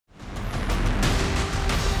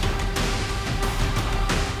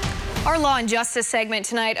Our Law and Justice segment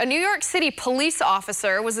tonight. A New York City police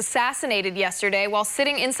officer was assassinated yesterday while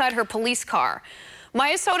sitting inside her police car.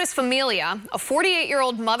 Maya Sotis Familia, a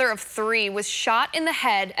 48-year-old mother of three, was shot in the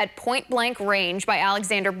head at point-blank range by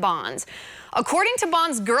Alexander Bonds. According to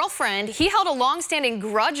Bonds' girlfriend, he held a long-standing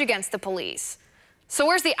grudge against the police. So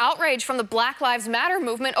where's the outrage from the Black Lives Matter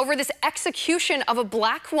movement over this execution of a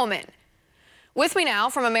black woman? With me now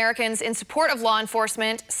from Americans in Support of Law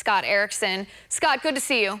Enforcement, Scott Erickson. Scott, good to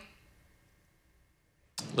see you.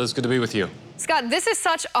 Liz, good to be with you. Scott, this is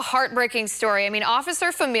such a heartbreaking story. I mean,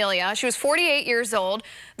 Officer Familia, she was 48 years old,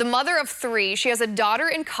 the mother of three. She has a daughter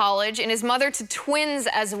in college and is mother to twins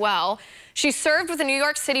as well. She served with the New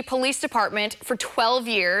York City Police Department for 12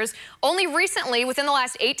 years. Only recently, within the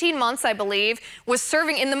last 18 months, I believe, was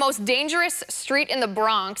serving in the most dangerous street in the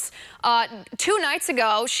Bronx. 2 nights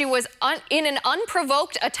ago, she was in an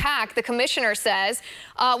unprovoked attack, the commissioner says,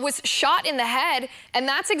 was shot in the head, and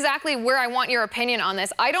that's exactly where I want your opinion on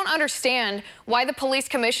this. I don't understand why the police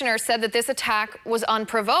commissioner said that this attack was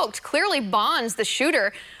unprovoked. Clearly, Bonds, the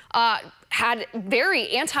shooter, had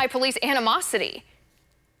very anti-police animosity.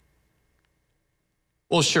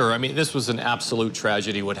 Well, sure. I mean, this was an absolute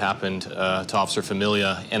tragedy what happened to Officer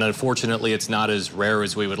Familia, and unfortunately, it's not as rare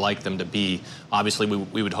as we would like them to be. Obviously,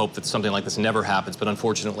 we would hope that something like this never happens, but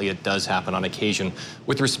unfortunately, it does happen on occasion.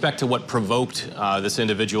 With respect to what provoked this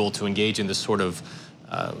individual to engage in this sort of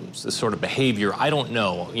behavior, I don't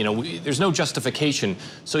know. You know, there's no justification.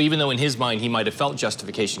 So even though in his mind he might have felt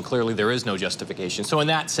justification, clearly there is no justification. So in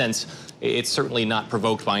that sense, it's certainly not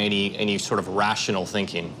provoked by any sort of rational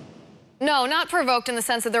thinking. No, not provoked in the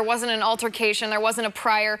sense that there wasn't an altercation, there wasn't a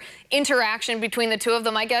prior interaction between the two of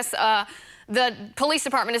them. I guess the police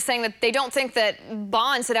department is saying that they don't think that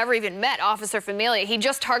Bonds had ever even met Officer Familia. He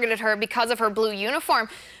just targeted her because of her blue uniform.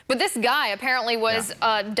 But this guy apparently was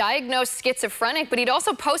diagnosed schizophrenic, but he'd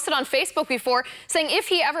also posted on Facebook before saying if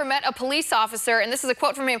he ever met a police officer, and this is a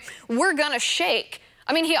quote from him, "We're gonna shake."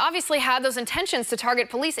 I mean, he obviously had those intentions to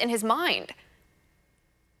target police in his mind.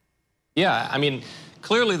 Yeah, I mean,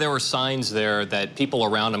 clearly there were signs there that people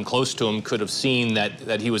around him, close to him, could have seen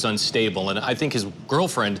that he was unstable. And I think his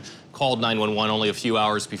girlfriend called 911 only a few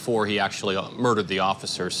hours before he actually murdered the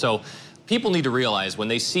officer. So people need to realize when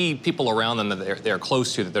they see people around them that they're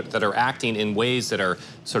close to, that are acting in ways that are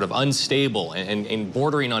sort of unstable and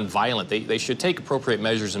bordering on violent, they should take appropriate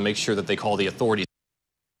measures and make sure that they call the authorities.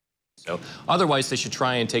 So otherwise, they should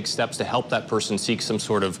try and take steps to help that person seek some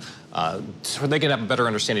sort of, so they can have a better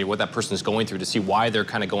understanding of what that person is going through to see why they're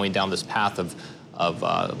kind of going down this path of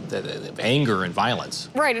anger and violence.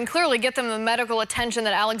 Right, and clearly get them the medical attention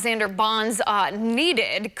that Alexander Bonds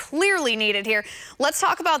clearly needed here. Let's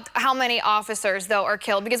talk about how many officers, though, are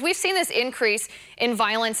killed, because we've seen this increase in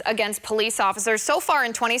violence against police officers. So far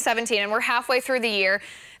in 2017, and we're halfway through the year,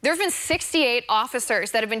 there have been 68 officers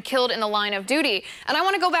that have been killed in the line of duty. And I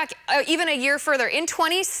want to go back even a year further. In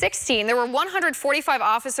 2016, there were 145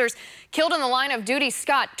 officers killed in the line of duty.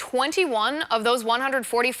 Scott, 21 of those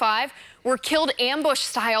 145 were killed ambush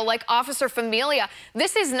style like Officer Familia.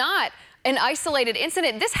 This is not an isolated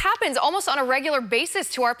incident. This happens almost on a regular basis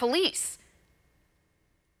to our police.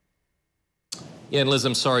 Yeah, and Liz,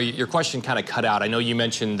 I'm sorry, your question kind of cut out. I know you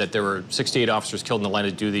mentioned that there were 68 officers killed in the line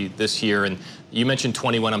of duty this year, and you mentioned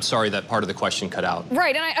 21. I'm sorry, that part of the question cut out.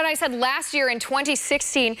 Right, and I said last year in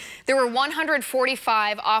 2016, there were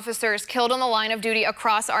 145 officers killed on the line of duty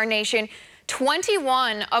across our nation.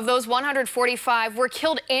 21 of those 145 were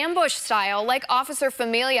killed ambush style, like Officer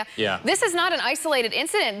Familia. Yeah. This is not an isolated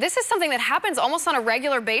incident. This is something that happens almost on a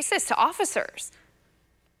regular basis to officers.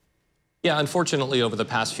 Yeah, unfortunately, over the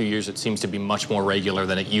past few years, it seems to be much more regular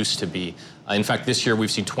than it used to be. In fact, this year,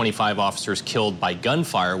 we've seen 25 officers killed by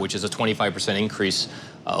gunfire, which is a 25% increase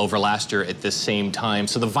over last year at this same time.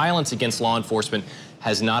 So the violence against law enforcement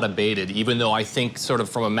has not abated, even though I think sort of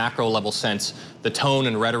from a macro level sense, the tone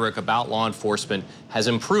and rhetoric about law enforcement has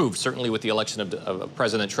improved. Certainly with the election of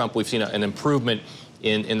President Trump, we've seen an improvement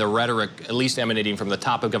in the rhetoric, at least emanating from the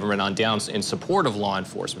top of government on down in support of law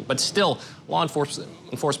enforcement. But still, law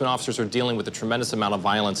enforcement officers are dealing with a tremendous amount of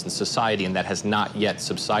violence in society, and that has not yet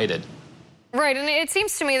subsided. Right, and it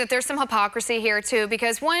seems to me that there's some hypocrisy here, too,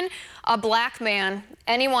 because when a black man,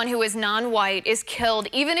 anyone who is non-white, is killed,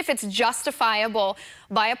 even if it's justifiable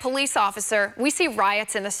by a police officer, we see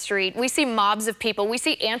riots in the street, we see mobs of people, we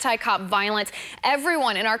see anti-cop violence.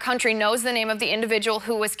 Everyone in our country knows the name of the individual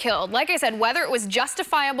who was killed. Like I said, whether it was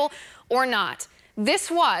justifiable or not,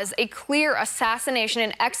 this was a clear assassination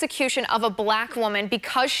and execution of a black woman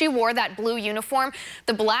because she wore that blue uniform.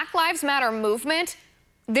 The Black Lives Matter movement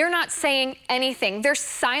they're not saying anything. They're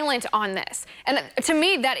silent on this. And to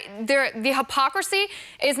me, the hypocrisy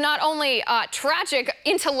is not only tragic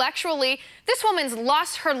intellectually, this woman's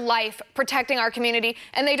lost her life protecting our community,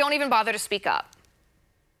 and they don't even bother to speak up.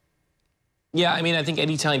 Yeah, I mean, I think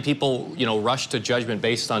anytime people, rush to judgment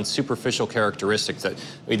based on superficial characteristics, that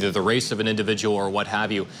either the race of an individual or what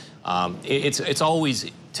have you, it's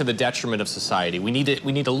always to the detriment of society. We need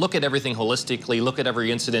to look at everything holistically, look at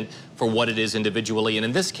every incident for what it is individually. And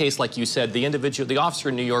in this case, like you said, the officer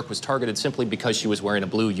in New York was targeted simply because she was wearing a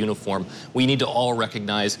blue uniform. We need to all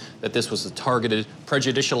recognize that this was a targeted,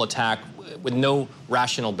 prejudicial attack with no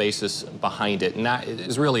rational basis behind it. And that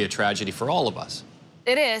is really a tragedy for all of us.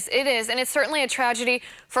 It is, and it's certainly a tragedy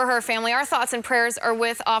for her family. Our thoughts and prayers are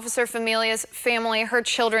with Officer Familia's family, her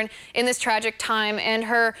children in this tragic time, and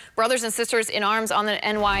her brothers and sisters in arms on the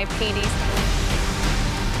NYPD.